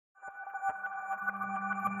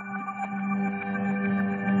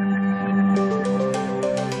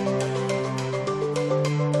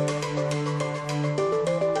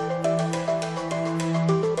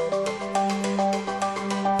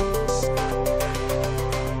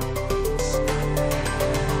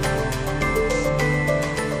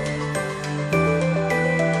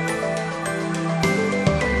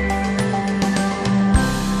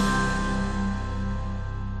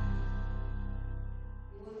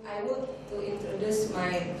I would to introduce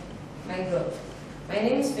my group. My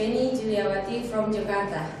name is Feni Juliawati from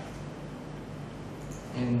Jakarta.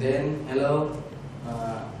 And then, hello,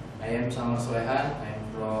 I am Samar Solehan. I am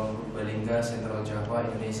from Balingga, Central Java,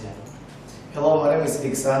 Indonesia. Hello, my name is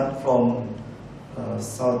Iksan from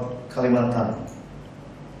South Kalimantan.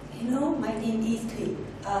 Hello, my name is Thủy.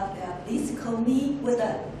 Please call me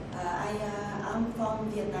Weather. I am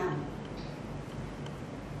from Vietnam.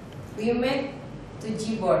 We met to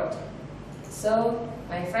Geoboard, so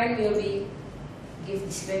my friend will give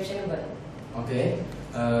description about it. Okay,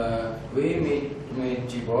 we made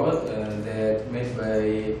Geoboard that made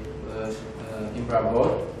by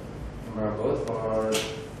Impraboard for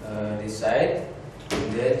this side.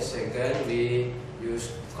 And then second we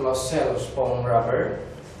use closed cell foam rubber,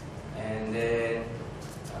 and then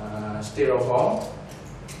styrofoam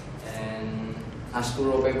and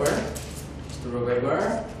asturo paper,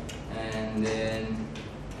 and then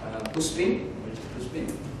pushpin,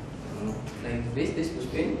 like this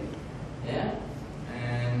pushpin, yeah,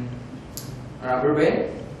 and rubber band.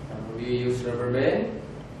 We use rubber band,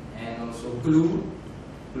 and also glue,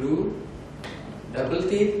 double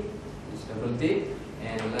tip,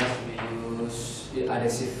 and last we use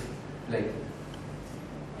adhesive, like.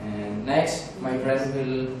 And next, my friend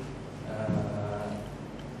will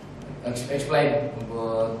explain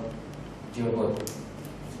about Geoboard.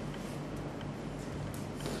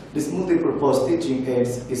 This multi-purpose teaching aid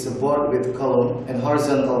is a board with column and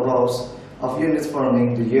horizontal rows of units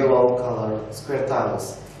forming the yellow colored square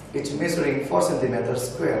tiles, each measuring 4 cm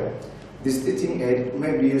square. This teaching aid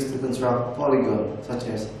may be used to construct polygons such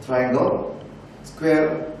as triangle,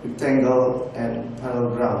 square, rectangle, and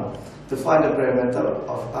parallelogram to find the perimeter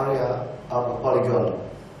of area of a polygon.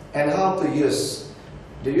 And how to use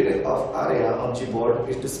the unit of area on Geoboard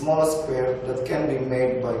is the smallest square that can be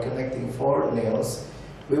made by connecting 4 nails.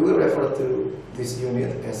 We will refer to this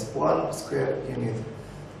unit as 1 square unit.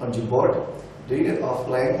 On Geoboard, the unit of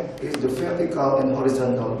length is the vertical and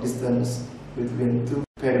horizontal distance between two.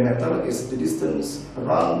 Perimeter is the distance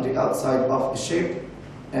around the outside of a shape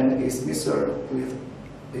and is measured with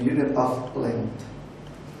a unit of length.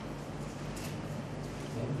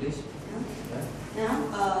 Please. Now,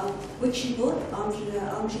 with Geoboard, on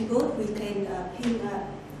Geoboard we can pin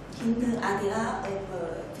the area of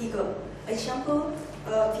figure. Example,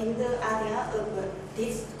 pin the area of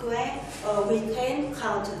this square. We can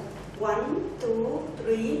count 1, 2,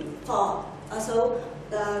 3, 4. So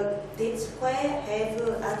this square have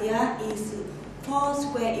area is 4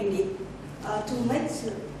 square unit. To make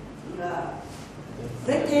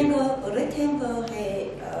rectangle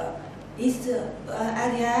is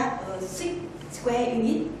area 6 square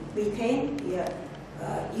unit. We can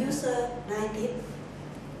use 90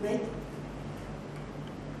 make.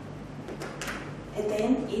 And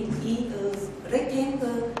then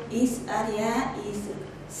rectangle is area is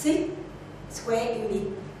 6 square unit.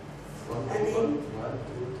 And then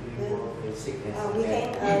we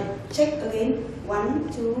can check again 1,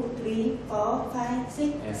 2, 3, 4, 5,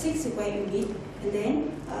 6 square unit. And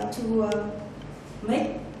then to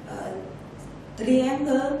make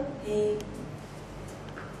triangle,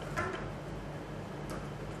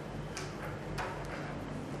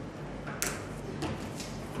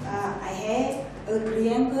 I have a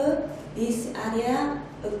triangle. This area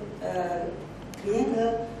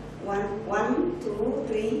triangle 1, 2,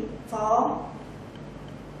 3, 4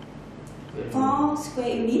 square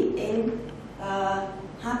unit and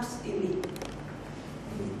half unit.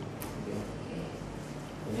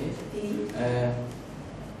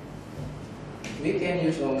 We can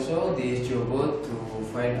use also this Geoboard to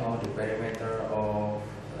find out the perimeter of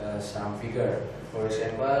some figure. For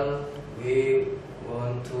example, we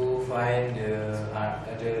want to find the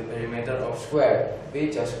perimeter of square. We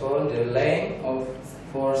just call the length of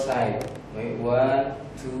 4 sides. 1,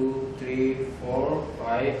 2, 3, 4,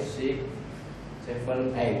 5, 6,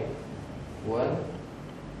 7, 8. 1,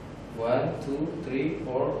 2, 3,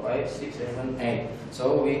 4, 5, 6, 7, 8.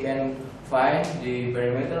 So we can find the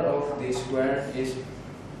perimeter of this square is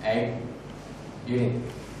 8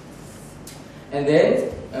 units. And then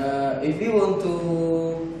if we want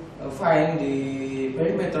to find the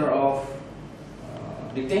perimeter of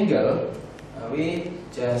rectangle, we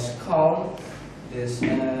just count this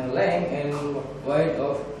length and width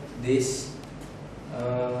of this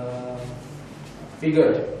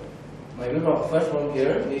figure. Maybe first from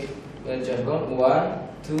here we can just count 1,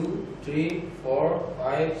 2, 3, 4,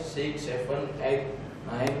 5, 6, 7, 8,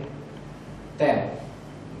 9, 10.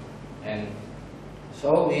 And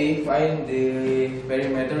so we find the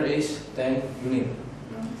perimeter is 10 units.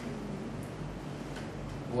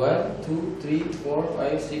 1, 2, 3, 4,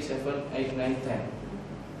 5, 6, 7, 8, 9, 10.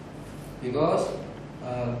 Because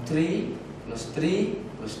 3 plus 3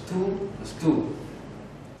 plus 2 plus 2.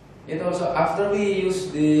 And also after we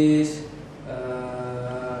use this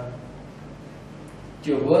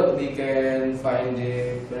Geoboard, we can find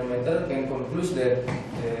the perimeter, can conclude that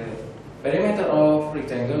the perimeter of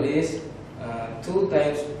rectangle is 2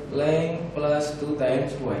 times length plus 2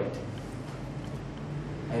 times width.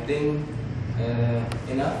 I think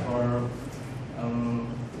enough for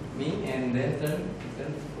me, and then turn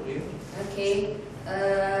for you. Okay,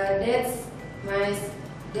 that's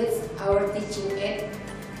our teaching aid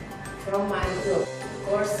from my group. Of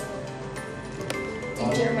course,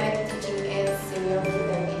 teacher might